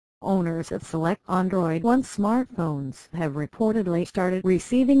Owners of select Android One smartphones have reportedly started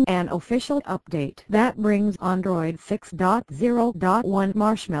receiving an official update that brings Android 6.0.1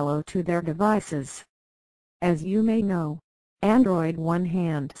 Marshmallow to their devices. As you may know, Android One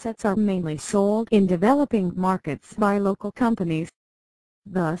handsets are mainly sold in developing markets by local companies.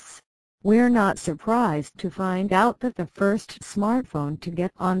 Thus, we're not surprised to find out that the first smartphone to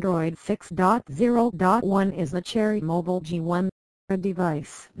get Android 6.0.1 is the Cherry Mobile G1, a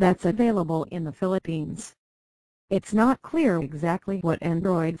device that's available in the Philippines. It's not clear exactly what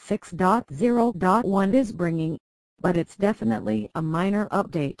Android 6.0.1 is bringing, but it's definitely a minor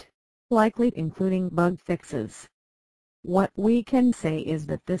update, likely including bug fixes. What we can say is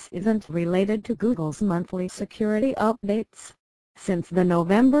that this isn't related to Google's monthly security updates, since the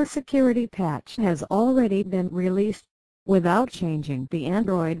November security patch has already been released, without changing the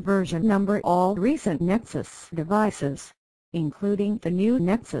Android version number. All recent Nexus devices, including the new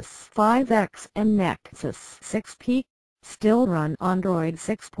Nexus 5X and Nexus 6P, still run Android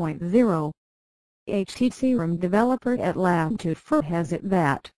 6.0. HTC ROM developer at Latitude has it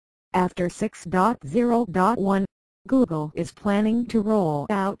that, after 6.0.1, Google is planning to roll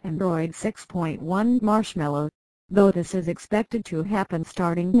out Android 6.1 Marshmallow, though this is expected to happen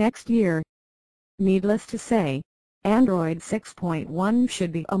starting next year. Needless to say, Android 6.1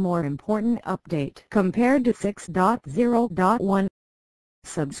 should be a more important update compared to 6.0.1.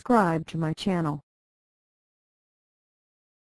 Subscribe to my channel